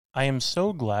I am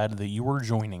so glad that you are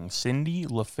joining Cindy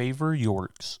LaFavor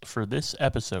Yorks for this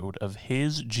episode of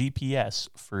His GPS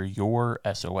for Your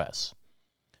SOS.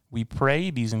 We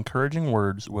pray these encouraging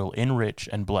words will enrich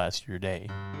and bless your day.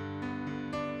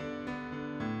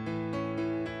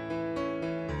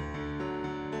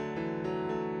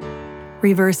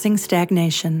 Reversing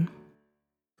stagnation.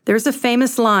 There's a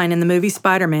famous line in the movie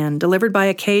Spider-Man delivered by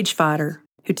a cage fighter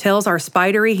who tells our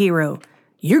spidery hero,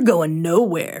 "You're going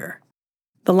nowhere."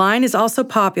 The line is also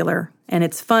popular, and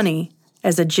it's funny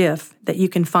as a GIF that you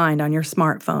can find on your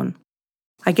smartphone.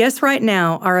 I guess right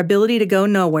now our ability to go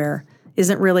nowhere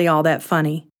isn't really all that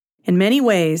funny. In many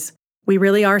ways, we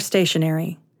really are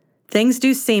stationary. Things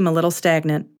do seem a little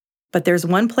stagnant, but there's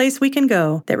one place we can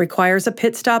go that requires a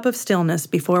pit stop of stillness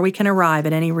before we can arrive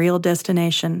at any real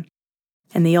destination.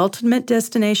 And the ultimate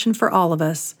destination for all of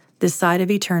us, this side of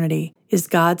eternity, is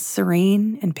God's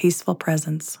serene and peaceful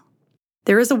presence.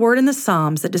 There is a word in the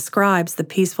Psalms that describes the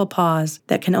peaceful pause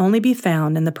that can only be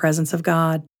found in the presence of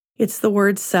God. It's the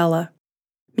word Selah.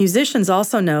 Musicians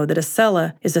also know that a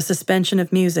Selah is a suspension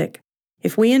of music.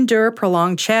 If we endure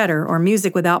prolonged chatter or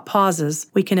music without pauses,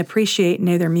 we can appreciate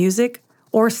neither music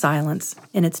or silence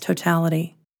in its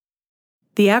totality.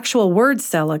 The actual word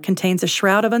Selah contains a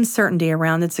shroud of uncertainty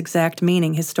around its exact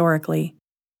meaning historically.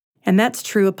 And that's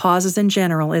true of pauses in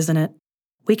general, isn't it?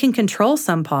 We can control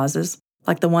some pauses,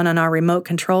 like the one on our remote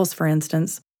controls, for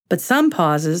instance, but some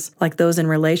pauses, like those in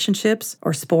relationships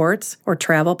or sports or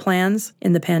travel plans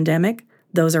in the pandemic,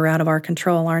 those are out of our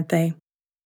control, aren't they?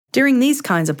 During these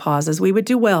kinds of pauses, we would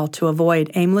do well to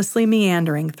avoid aimlessly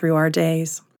meandering through our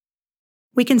days.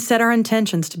 We can set our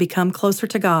intentions to become closer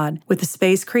to God with the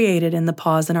space created in the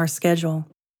pause in our schedule.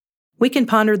 We can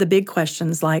ponder the big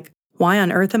questions like, why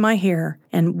on earth am I here,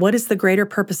 and what is the greater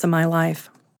purpose of my life?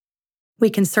 We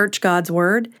can search God's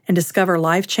Word and discover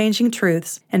life-changing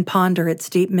truths and ponder its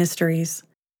deep mysteries.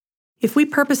 If we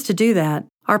purpose to do that,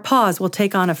 our pause will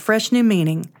take on a fresh new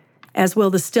meaning, as will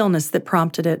the stillness that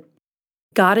prompted it.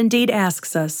 God indeed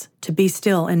asks us to be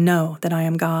still and know that I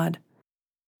am God.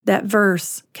 That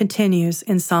verse continues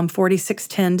in Psalm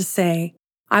 46:10 to say,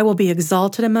 I will be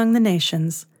exalted among the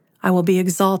nations. I will be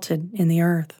exalted in the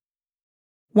earth.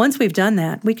 Once we've done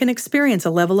that, we can experience a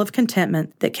level of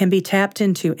contentment that can be tapped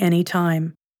into any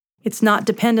time. It's not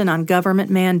dependent on government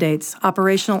mandates,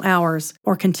 operational hours,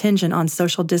 or contingent on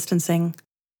social distancing.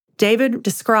 David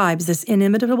describes this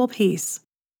inimitable peace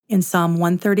in Psalm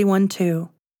 131:2.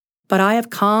 But I have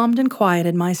calmed and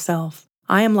quieted myself.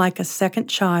 I am like a second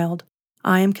child.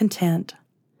 I am content.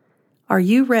 Are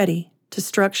you ready to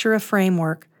structure a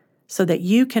framework so that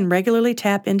you can regularly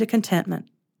tap into contentment?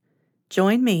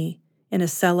 Join me in a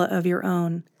Selah of your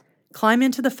own. Climb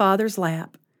into the Father's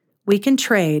lap. We can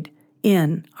trade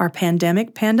in our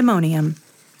pandemic pandemonium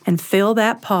and fill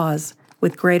that pause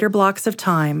with greater blocks of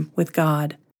time with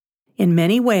God. In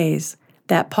many ways,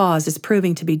 that pause is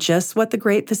proving to be just what the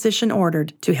great physician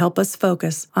ordered to help us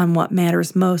focus on what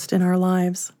matters most in our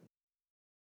lives.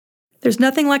 There's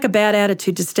nothing like a bad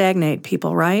attitude to stagnate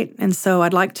people, right? And so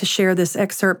I'd like to share this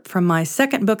excerpt from my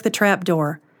second book, The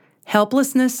Trapdoor,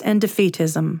 Helplessness and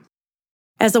Defeatism.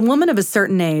 As a woman of a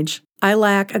certain age, I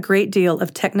lack a great deal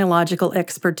of technological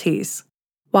expertise.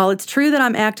 While it's true that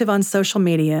I'm active on social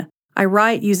media, I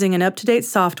write using an up-to-date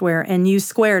software and use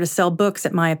Square to sell books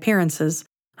at my appearances,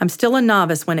 I'm still a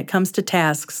novice when it comes to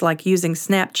tasks like using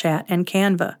Snapchat and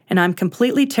Canva, and I'm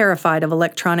completely terrified of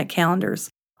electronic calendars,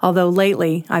 although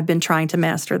lately I've been trying to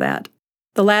master that.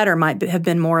 The latter might have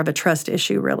been more of a trust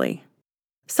issue, really.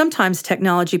 Sometimes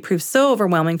technology proves so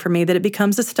overwhelming for me that it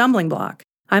becomes a stumbling block.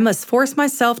 I must force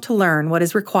myself to learn what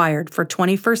is required for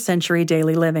 21st century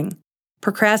daily living.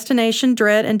 Procrastination,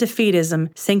 dread, and defeatism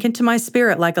sink into my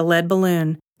spirit like a lead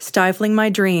balloon, stifling my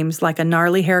dreams like a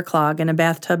gnarly hair clog in a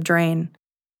bathtub drain.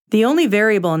 The only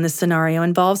variable in this scenario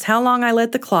involves how long I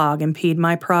let the clog impede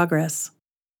my progress.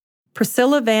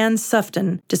 Priscilla Van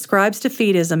Sufton describes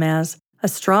defeatism as a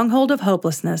stronghold of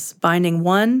hopelessness binding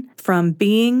one from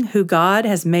being who God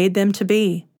has made them to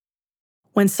be.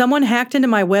 When someone hacked into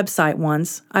my website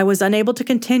once, I was unable to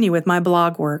continue with my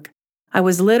blog work. I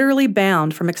was literally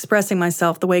bound from expressing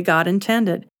myself the way God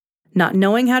intended. Not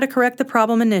knowing how to correct the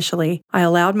problem initially, I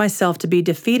allowed myself to be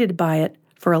defeated by it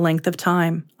for a length of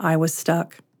time. I was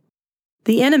stuck.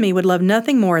 The enemy would love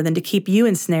nothing more than to keep you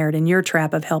ensnared in your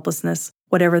trap of helplessness,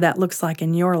 whatever that looks like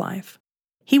in your life.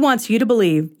 He wants you to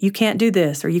believe you can't do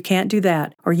this or you can't do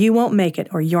that, or you won't make it,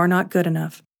 or you're not good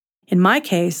enough. In my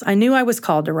case, I knew I was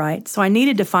called to write, so I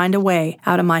needed to find a way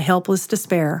out of my helpless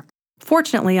despair.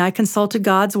 Fortunately, I consulted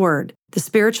God's Word, the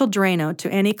spiritual Drano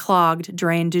to any clogged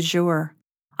drain du jour.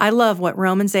 I love what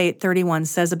Romans 8:31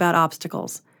 says about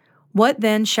obstacles. What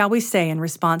then shall we say in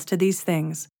response to these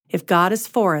things? If God is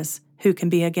for us, who can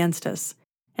be against us?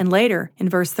 And later, in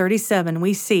verse 37,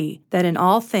 we see that in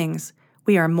all things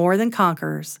we are more than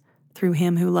conquerors through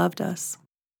him who loved us.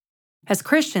 As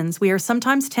Christians, we are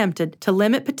sometimes tempted to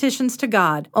limit petitions to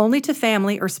God only to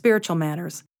family or spiritual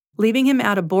matters, leaving him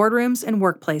out of boardrooms and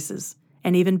workplaces,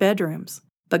 and even bedrooms.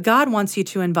 But God wants you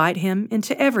to invite him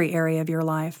into every area of your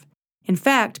life. In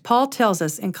fact, Paul tells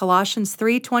us in Colossians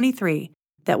 3:23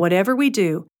 that whatever we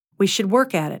do, we should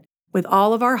work at it with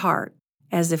all of our heart,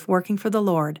 as if working for the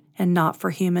Lord and not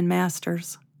for human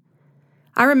masters.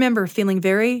 I remember feeling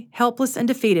very helpless and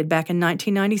defeated back in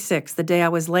 1996, the day I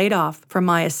was laid off from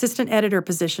my assistant editor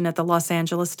position at the Los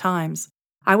Angeles Times.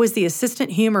 I was the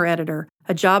assistant humor editor,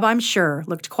 a job I'm sure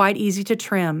looked quite easy to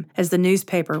trim as the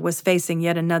newspaper was facing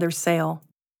yet another sale.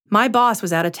 My boss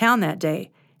was out of town that day,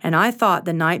 and I thought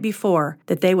the night before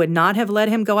that they would not have let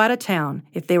him go out of town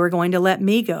if they were going to let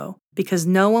me go, because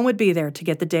no one would be there to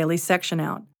get the daily section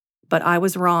out. But I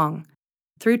was wrong.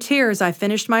 Through tears, I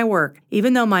finished my work,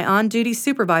 even though my on-duty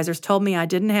supervisors told me I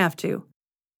didn't have to.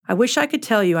 I wish I could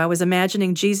tell you I was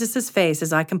imagining Jesus' face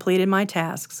as I completed my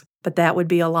tasks, but that would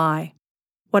be a lie.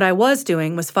 What I was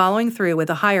doing was following through with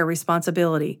a higher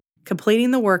responsibility, completing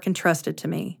the work entrusted to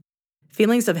me.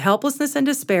 Feelings of helplessness and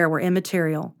despair were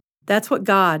immaterial. That's what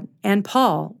God and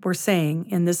Paul were saying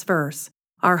in this verse.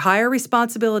 Our higher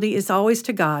responsibility is always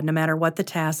to God, no matter what the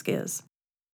task is.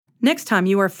 Next time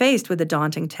you are faced with a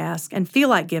daunting task and feel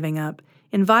like giving up,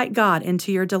 invite God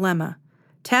into your dilemma.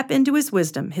 Tap into his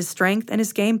wisdom, his strength, and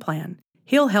his game plan.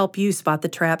 He'll help you spot the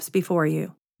traps before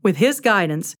you. With his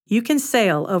guidance, you can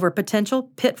sail over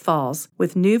potential pitfalls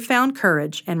with newfound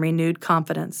courage and renewed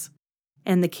confidence.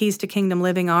 And the keys to kingdom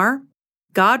living are: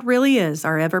 God really is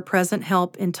our ever-present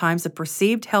help in times of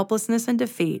perceived helplessness and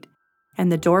defeat.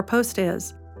 And the doorpost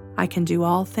is, I can do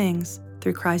all things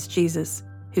through Christ Jesus,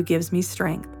 who gives me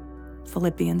strength.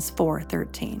 Philippians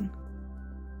 4:13.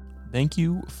 Thank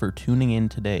you for tuning in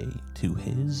today to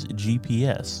His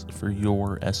GPS for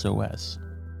Your SOS.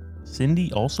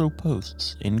 Cindy also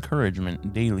posts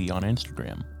encouragement daily on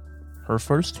Instagram. Her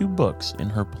first 2 books in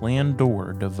her Plan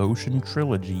Door devotion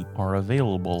trilogy are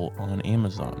available on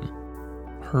Amazon.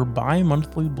 Her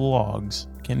bi-monthly blogs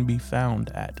can be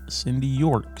found at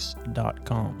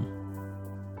cindyyorks.com.